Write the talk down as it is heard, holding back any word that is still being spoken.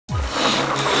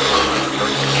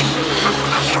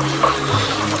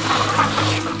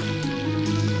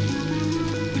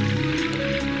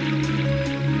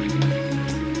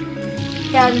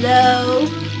hello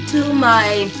to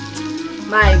my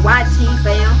YT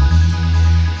fam.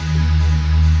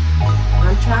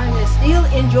 I'm trying to still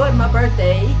enjoy my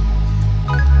birthday.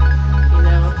 You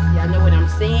know, y'all know what I'm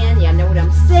saying. Y'all know what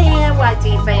I'm saying,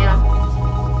 YT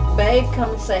fam. Babe,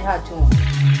 come and say hi to him.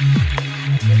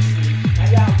 How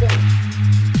y'all doing?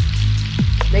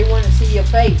 They want to see your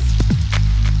face.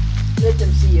 Let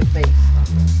them see your face.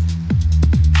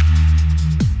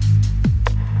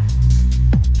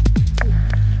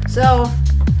 So,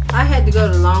 I had to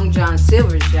go to Long John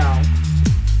Silver's, y'all.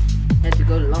 Had to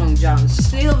go to Long John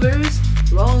Silver's.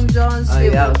 Long John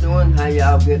Silver's. How y'all doing? How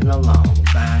y'all getting along?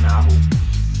 Fine, I hope.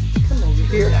 Come over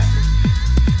here.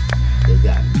 They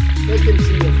got me. Let them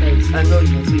see your face. I know you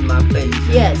can see my face.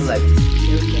 Yes.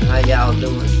 Okay. How y'all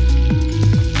doing?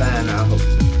 Fine, I hope.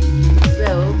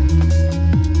 So,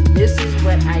 this is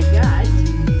what I got.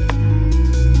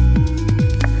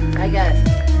 I got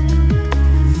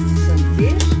some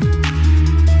fish.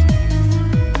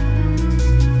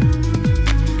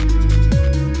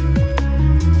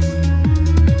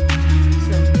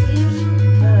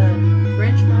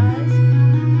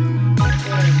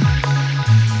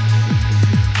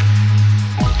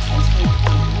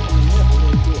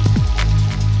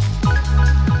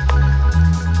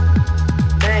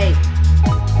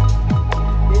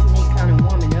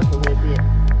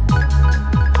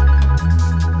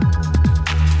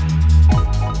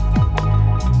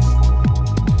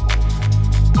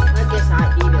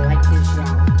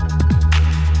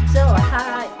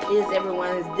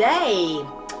 Day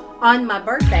on my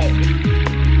birthday.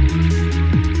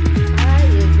 How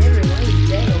is everyone's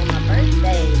day on my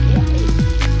birthday? Yay.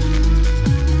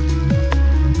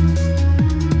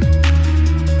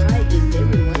 How is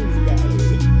everyone's day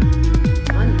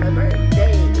on my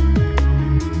birthday?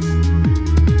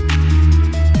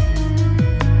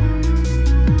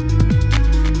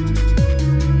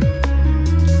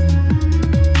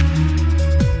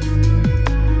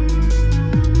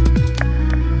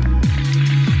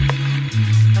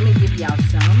 Y'all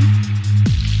some.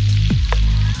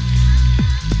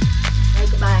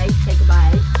 Take a bite, take a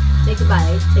bite, take a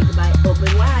bite, take a bite,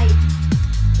 open wide.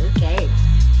 Okay.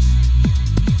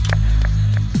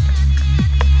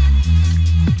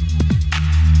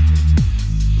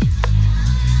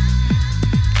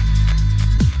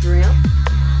 Shrimp.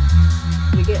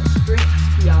 You get shrimp,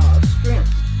 y'all. Shrimp.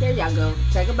 There y'all go.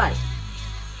 Take a bite.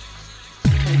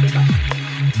 Take a bite.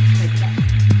 Take a bite.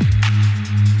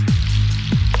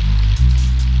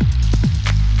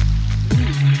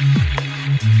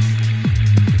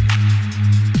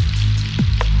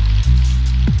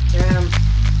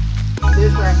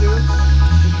 This right here is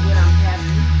what I'm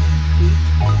having.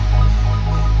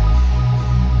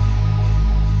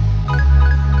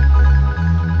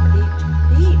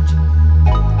 Peach.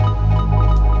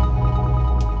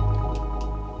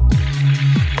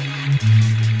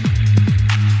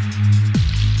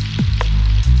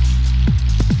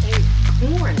 Hey,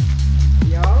 corn,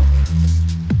 y'all.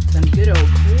 Some good old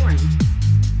corn.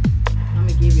 Let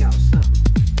me give y'all some.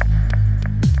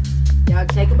 Y'all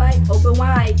take a bite, open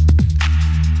wide.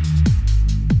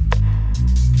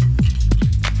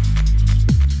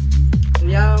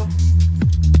 Y'all,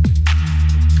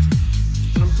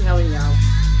 I'm telling y'all,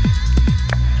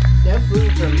 that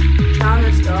food from China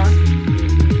Star,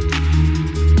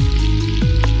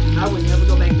 I would never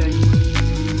go back there anymore.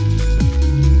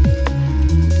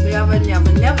 Never,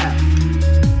 never, never.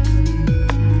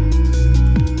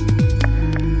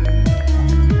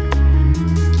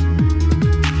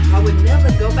 I would never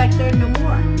go back there no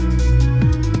more.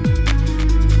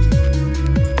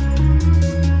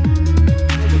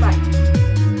 Take a bite.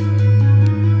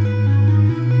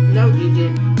 No, you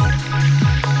didn't.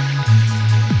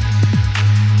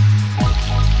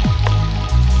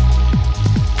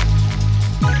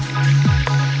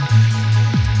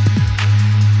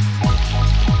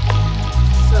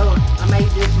 So I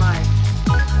made this my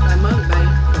mukbang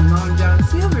from Long John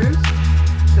Silver's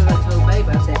because I told Babe, I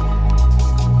said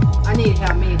I need to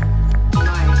have me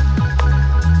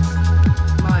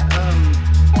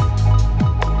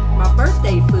my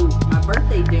birthday food, my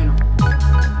birthday dinner.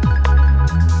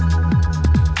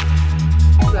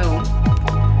 So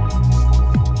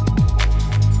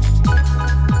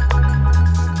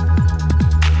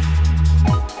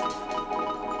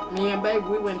me and Babe,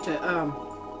 we went to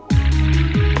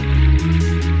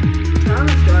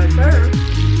China Star first.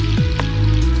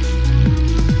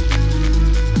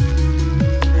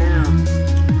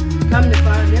 Come to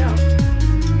find out.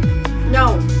 No,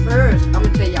 first I'm gonna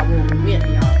tell y'all where we went,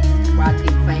 y'all. YT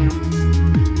fam.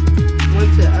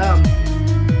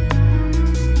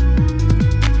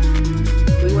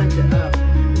 Went to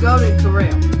Golden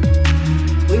Corral.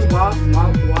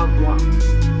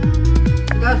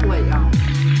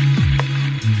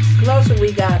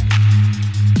 we got,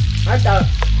 I thought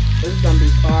it was gonna be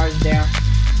cars there.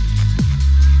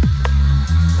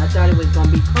 I thought it was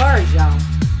gonna be cars, y'all.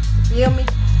 Feel me?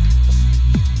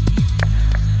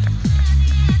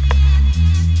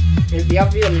 If y'all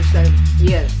feel me, say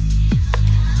yes.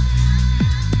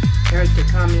 There's the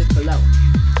comments below.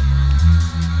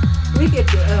 We get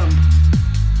to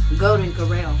Golden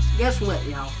Corral. Guess what,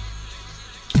 y'all?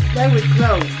 They was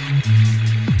closed.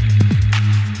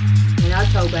 And I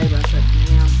told baby, I said,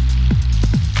 damn,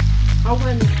 I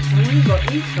want to go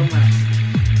eat somewhere.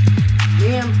 Me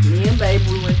and baby,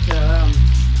 we went to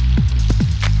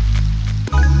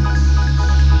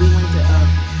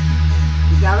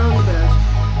we got on the bus,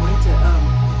 went to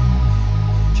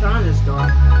China store.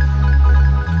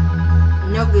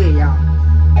 No good, y'all.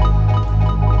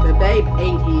 But babe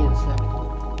ate his. So.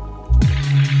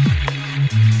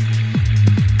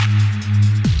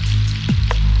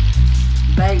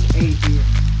 Babe ate his.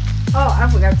 Oh, I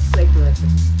forgot to say blessing.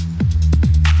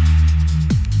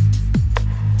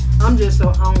 I'm just so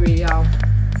hungry, y'all.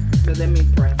 But let me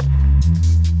pray.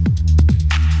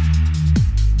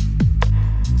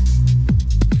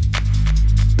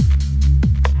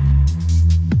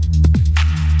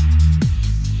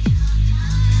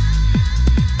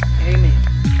 Amen.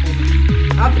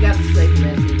 Amen. I forgot to say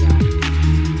blessing, y'all.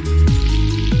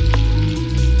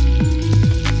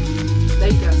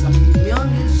 They got some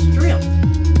humongous shrimp.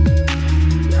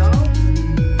 Y'all.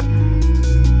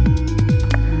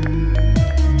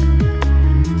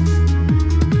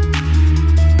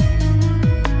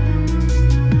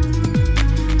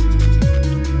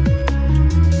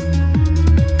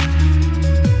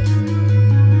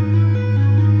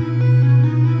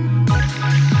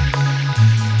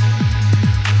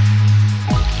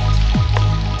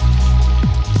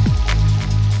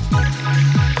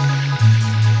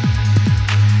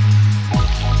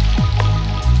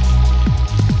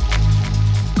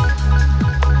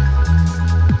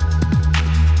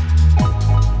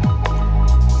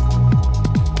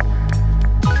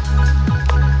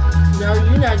 No,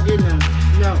 you're not getting them.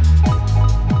 No.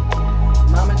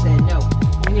 Mama said no.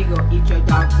 You need to go eat your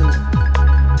dog food.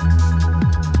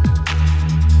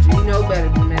 You know better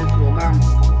than that to a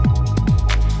mama.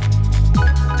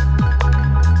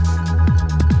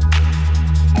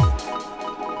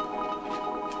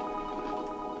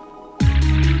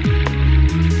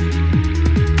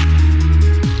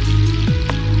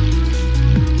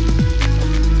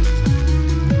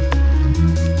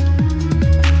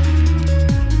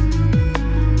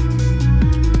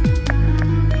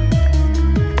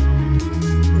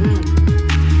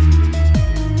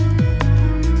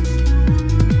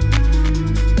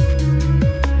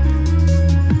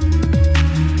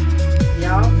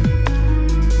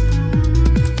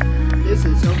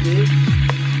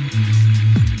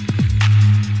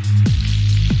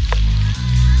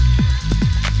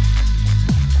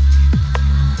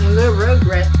 And little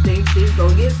Rugrat thinks she's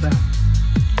gonna get some.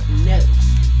 No.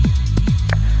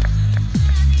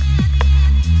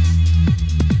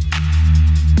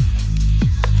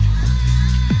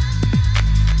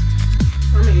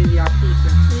 I'm gonna give y'all pizza.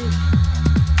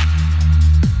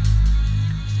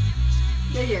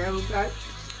 There you go, guys.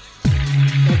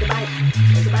 Take a bite.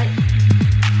 Take a bite.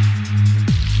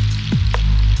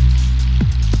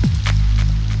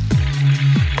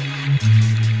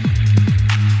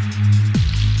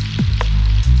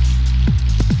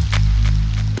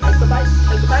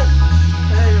 Take a bite.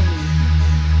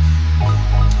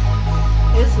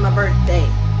 It's my birthday.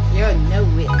 You know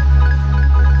it.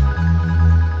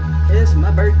 It's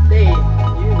my birthday.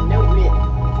 You know it.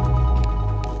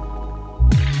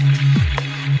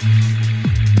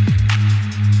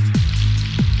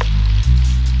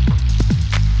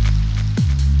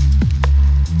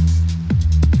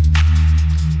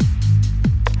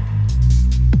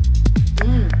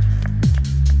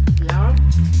 Y'all.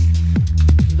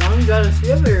 Long John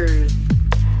Silver's.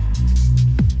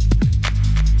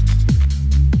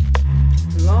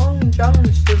 Long John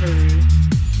Silver's.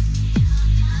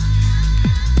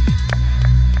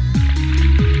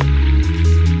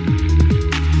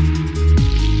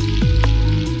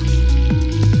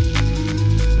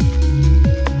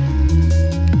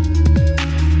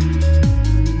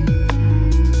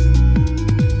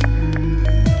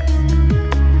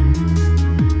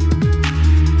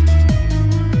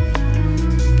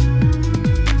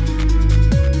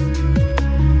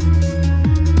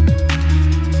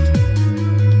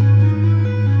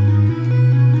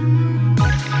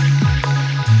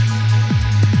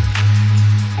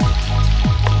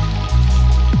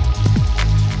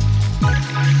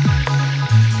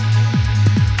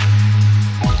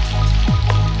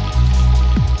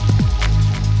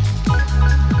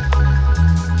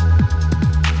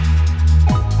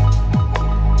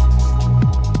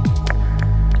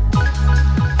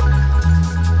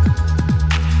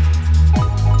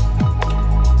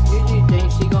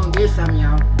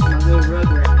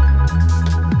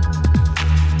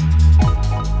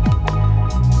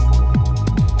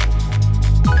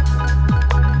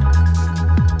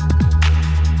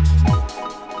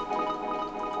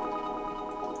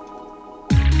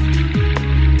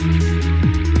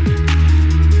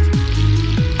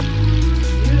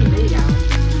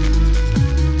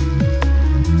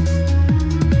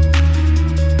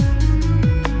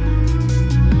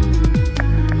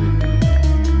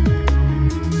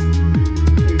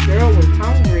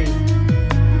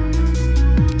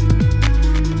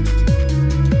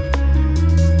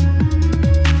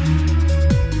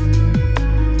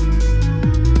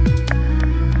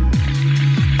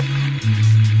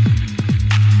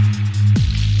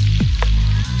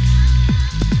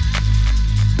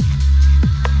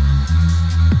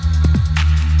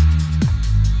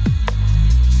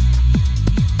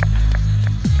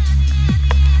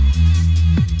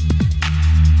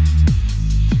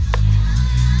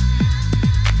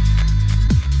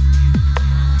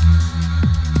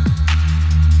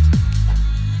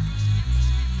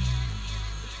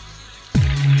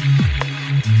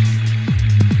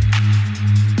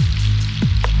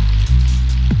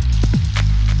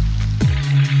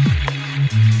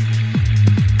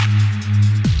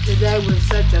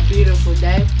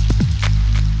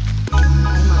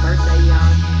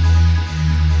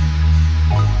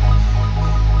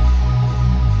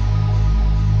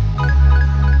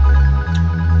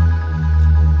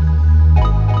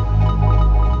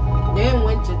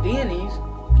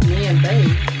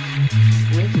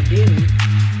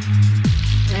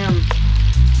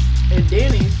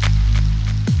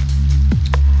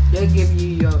 give you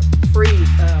your free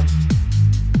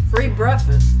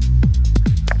breakfast.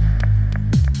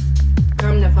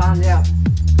 Come to find out,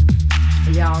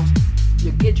 y'all,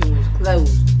 the kitchen was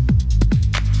closed.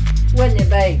 Wasn't it,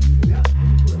 babe? Yeah.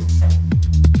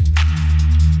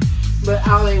 But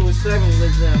all they was serving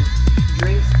was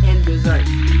drinks and dessert.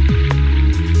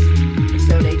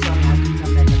 So they told me I could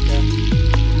come back up there.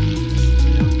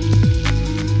 You know,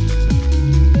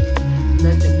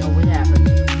 let them know what happened.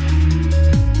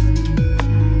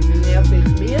 And they'll fix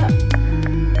me up.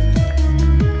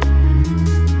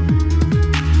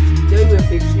 They will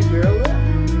fix you girl up.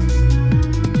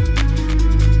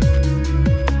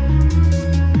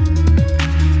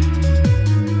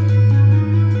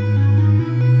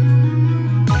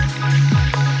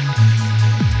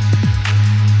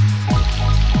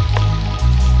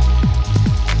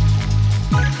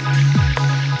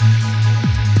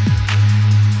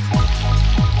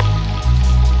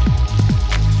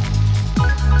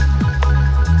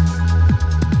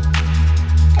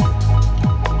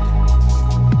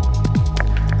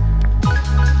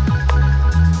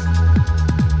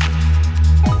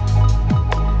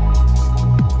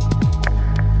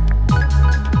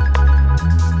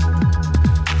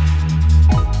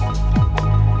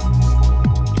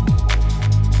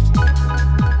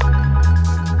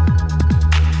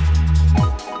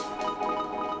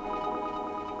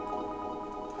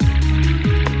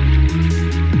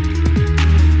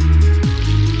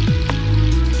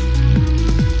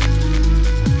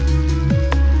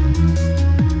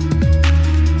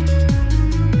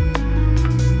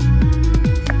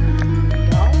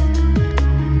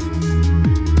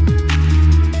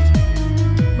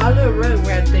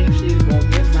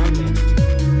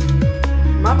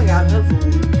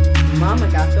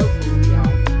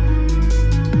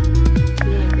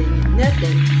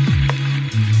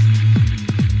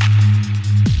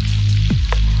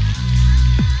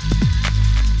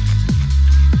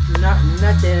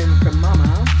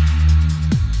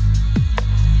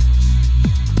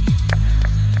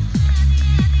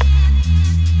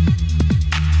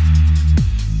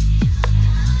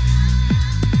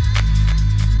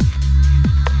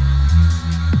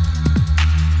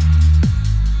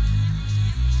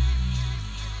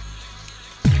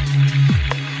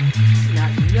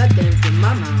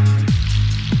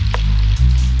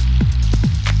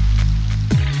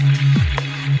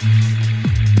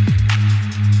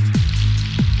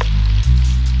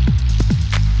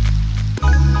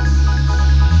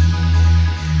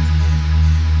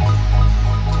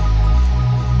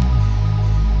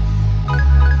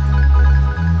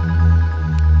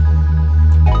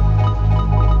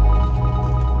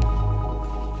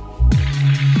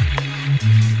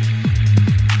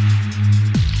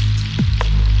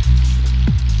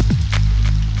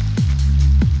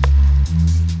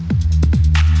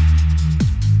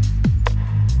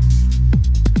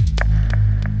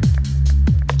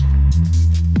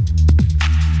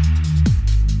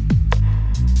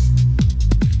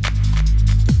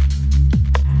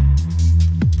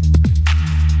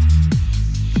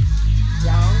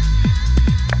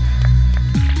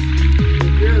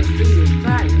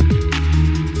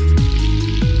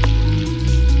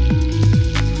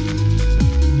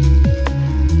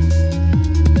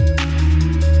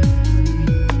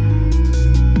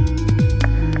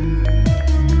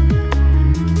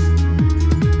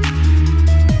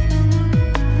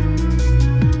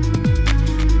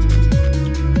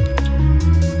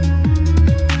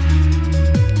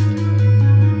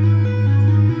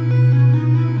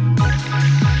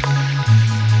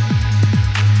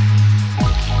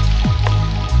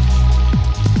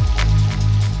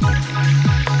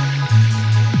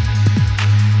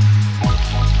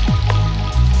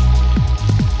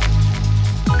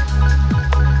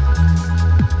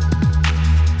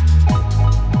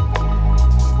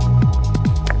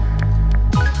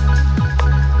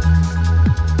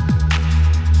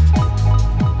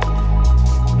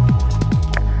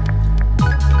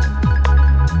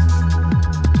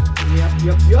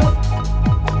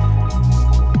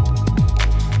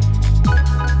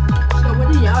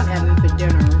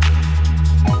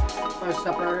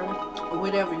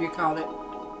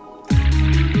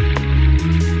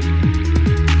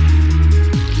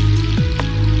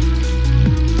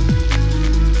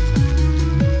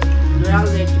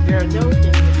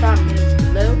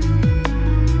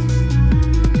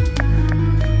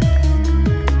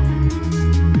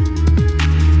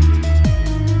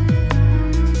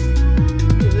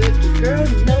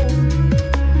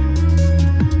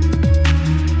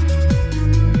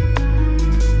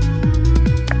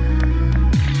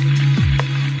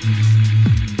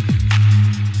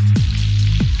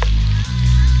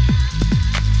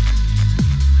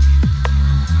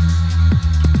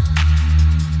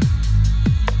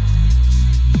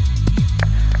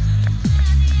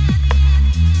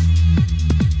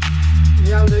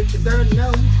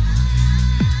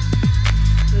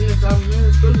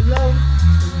 comments below.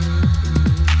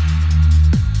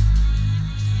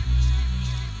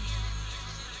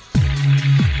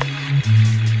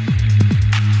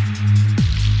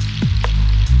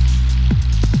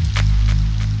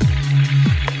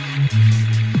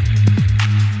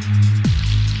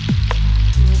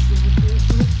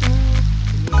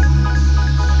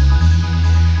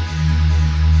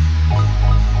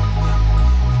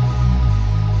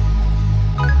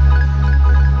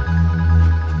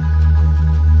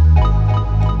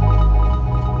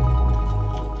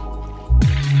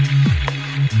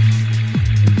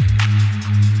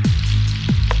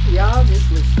 Y'all, this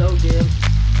was so good.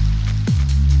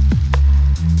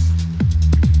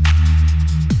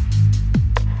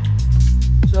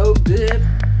 So good.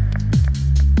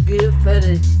 Good for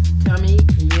the tummy.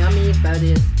 Yummy for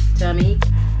the tummy.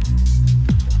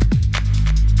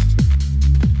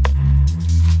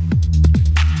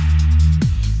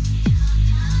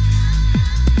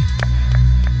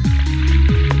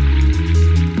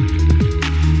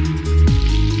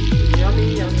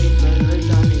 Yummy, yummy for the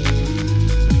tummy.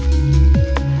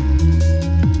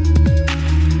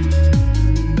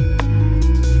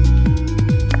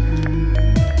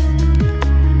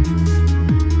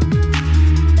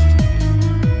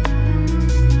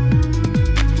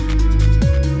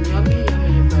 Yummy,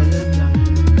 yummy for the tummy.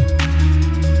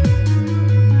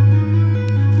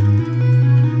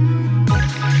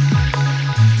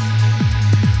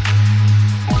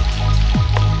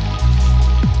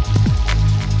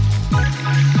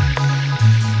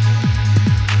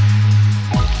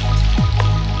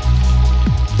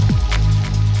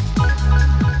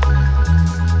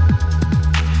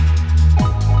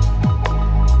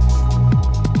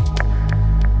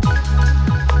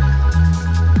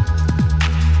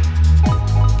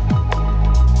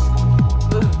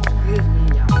 Excuse me,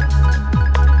 y'all.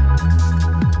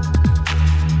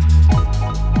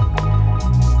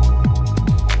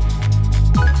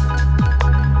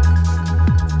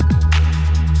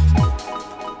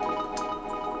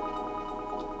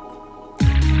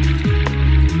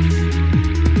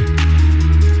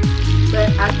 But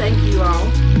I thank you all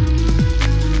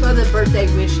for the birthday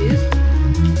wishes.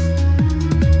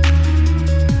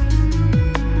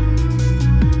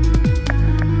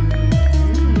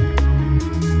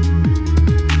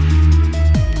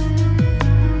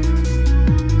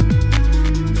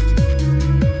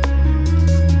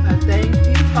 I thank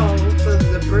you all for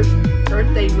the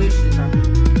birthday wishes.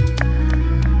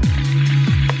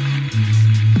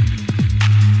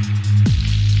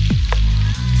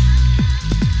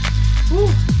 Woo.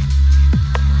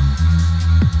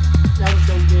 That was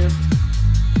so good.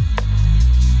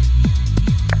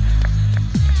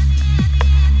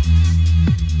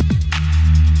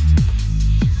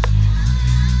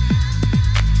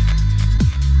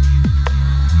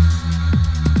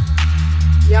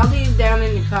 Y'all leave down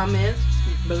in the comments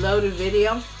below the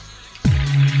video,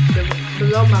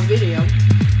 below my video,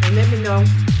 and let me know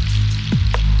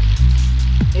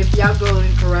if y'all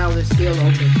Golden Corral is still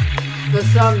open. For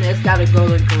some that's got a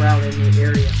Golden Corral in the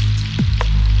area.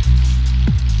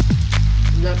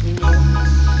 Let me know.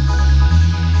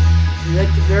 Let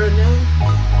the girl know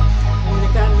in the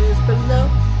comments below.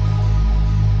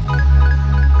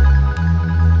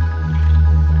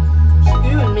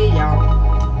 Excuse me, y'all.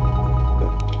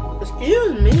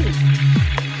 Excuse me.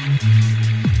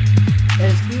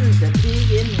 Excuse the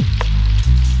pig in me.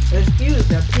 Excuse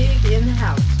the pig in the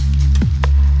house.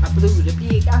 I blew the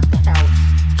pig out the house.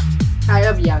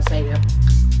 However y'all say that.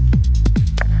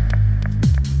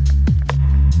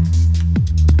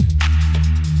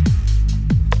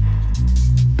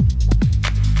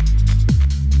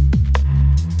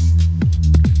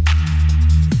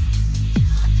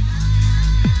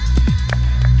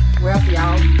 Well,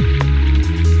 y'all,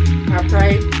 I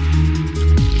pray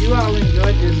you all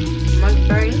enjoyed this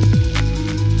mukbang.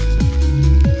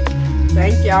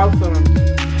 Thank y'all for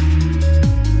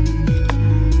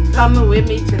coming with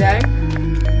me today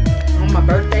on my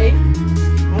birthday.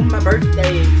 On my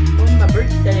birthday. On my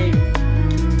birthday.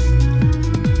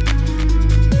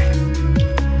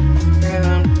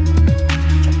 And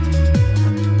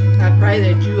I pray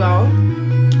that you all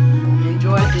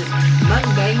enjoyed this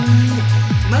mukbang.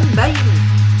 Mukbang.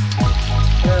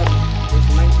 This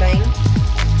mukbang.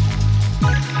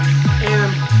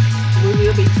 And we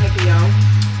will be taking y'all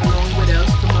along with us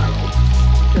tomorrow.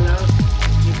 Because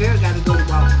your girl gotta go to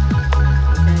walk.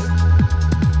 Okay?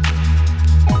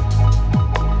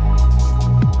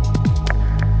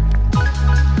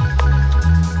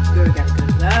 Girl gotta go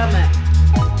to Walmart.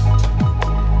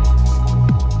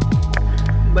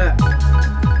 But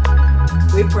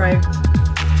we pray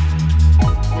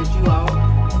that you all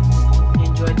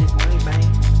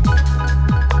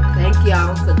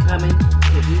coming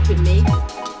to eat with me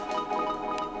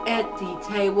at the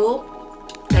table.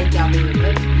 Thank y'all very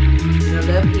much. And I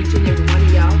love each and every one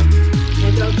of y'all.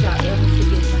 And don't y'all ever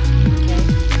forget that, okay?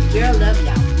 Girl, love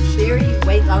y'all. Sherry,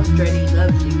 weight loss journey,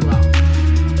 loves you all.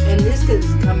 And this is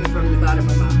coming from the bottom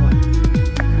of my heart.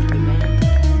 Amen.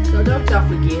 So don't y'all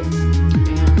forget.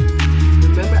 And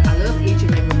remember, I love each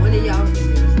and every one of y'all. And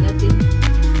there's nothing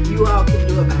you all can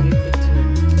do about it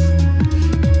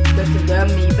but to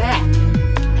love me back.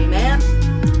 Amen.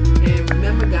 And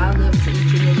remember, God loves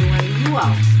each and every one of you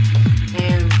all.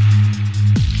 And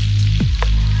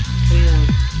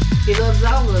He loves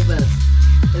all of us.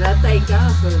 And I thank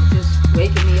God for just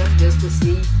waking me up just to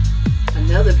see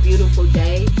another beautiful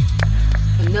day.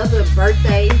 Another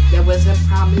birthday that wasn't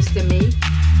promised to me.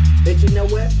 But you know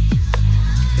what?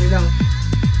 You know,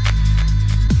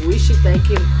 we should thank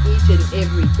Him each and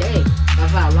every day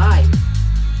of our life.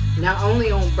 Not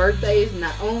only on birthdays,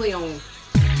 not only on,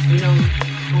 you know,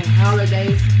 on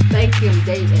holidays. Thank Him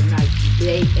day and night.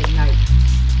 Day and night.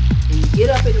 When you get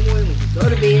up in the morning, when you go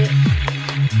to bed,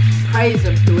 praise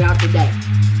Him throughout the day.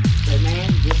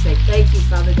 Amen. Just say, thank you,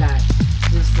 Father God,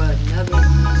 just for another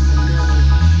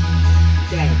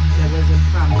day that wasn't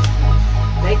promised to me.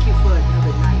 Thank you for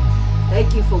another night.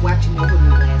 Thank you for watching over me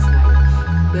last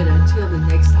night. But until the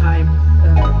next time,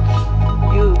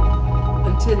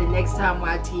 until the next time,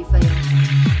 YT fam,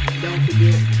 don't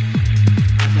forget,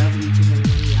 I love each and every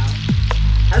one of y'all.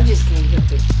 I just can't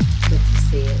help it but to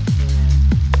say it.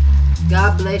 And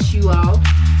God bless you all.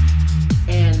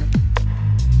 And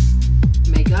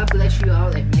may God bless you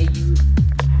all, and may you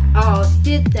all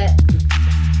hit that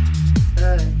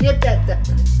bell,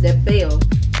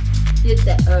 hit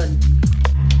that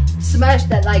smash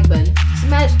that like button,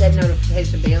 smash that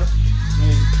notification bell,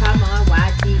 and come on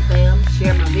YT fam,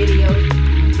 share my videos,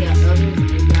 tell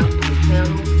others about my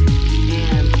channel,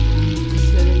 and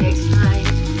until the next time,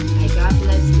 may God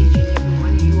bless each and every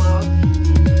one of you all.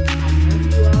 I love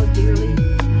you all dearly.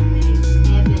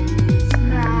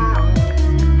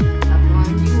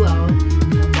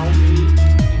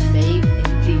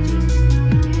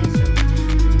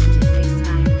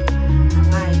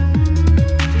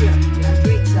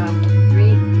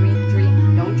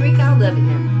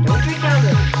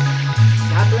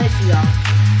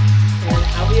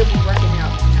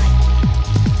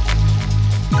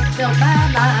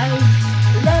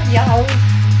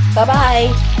 Bye-bye.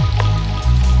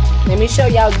 Let me show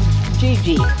y'all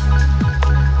Gigi.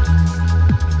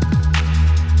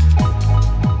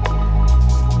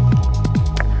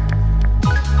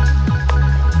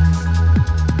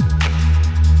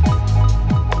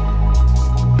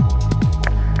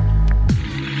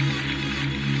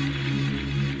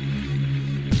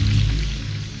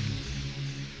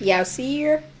 Y'all see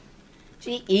her?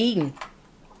 She eating.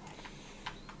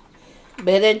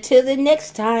 But until the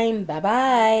next time,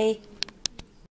 bye-bye.